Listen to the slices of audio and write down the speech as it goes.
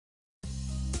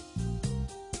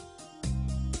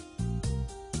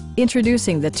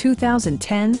Introducing the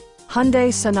 2010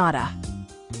 Hyundai Sonata.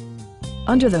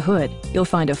 Under the hood, you'll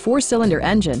find a 4-cylinder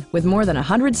engine with more than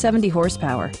 170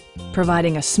 horsepower,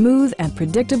 providing a smooth and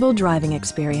predictable driving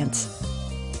experience.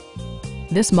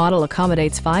 This model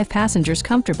accommodates 5 passengers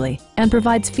comfortably and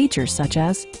provides features such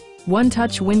as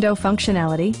one-touch window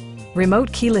functionality,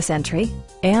 remote keyless entry,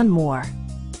 and more.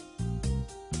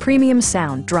 Premium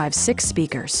sound drives 6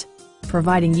 speakers,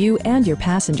 providing you and your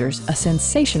passengers a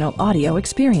sensational audio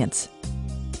experience.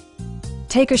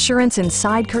 Take assurance in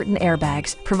side curtain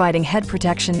airbags, providing head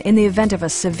protection in the event of a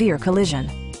severe collision.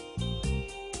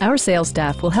 Our sales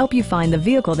staff will help you find the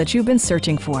vehicle that you've been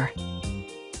searching for.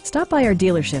 Stop by our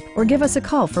dealership or give us a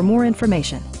call for more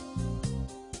information.